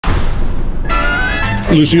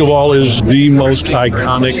Lucille Ball is the most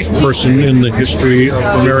iconic person in the history of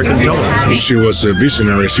American television. She was a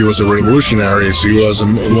visionary, she was a revolutionary, she was a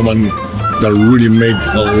woman that really made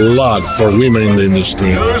a lot for women in the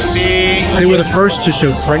industry. They were the first to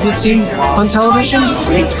show pregnancy on television.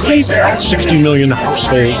 It's crazy. 60 million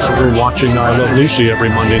households were watching I Love Lucy every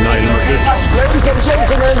Monday night in the 50s. Ladies and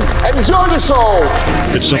gentlemen, enjoy the show.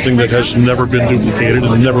 It's something that has never been duplicated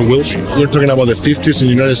and never will be. We're talking about the 50s in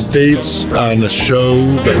the United States and a show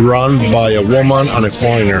that run by a woman and a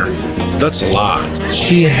foreigner. That's a lot.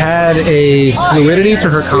 She had a fluidity to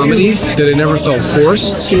her comedy that it never felt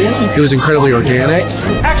forced. It was incredibly organic.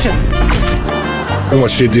 Action! And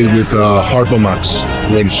what she did with Harpo Max,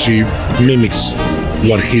 when she mimics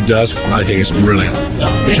what he does, I think it's brilliant.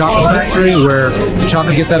 The Chocolate Factory, where the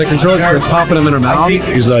chocolate gets out of control, starts popping them in her mouth.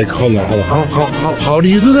 He's like, hold on, how do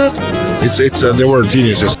you do that? They were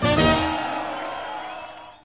geniuses.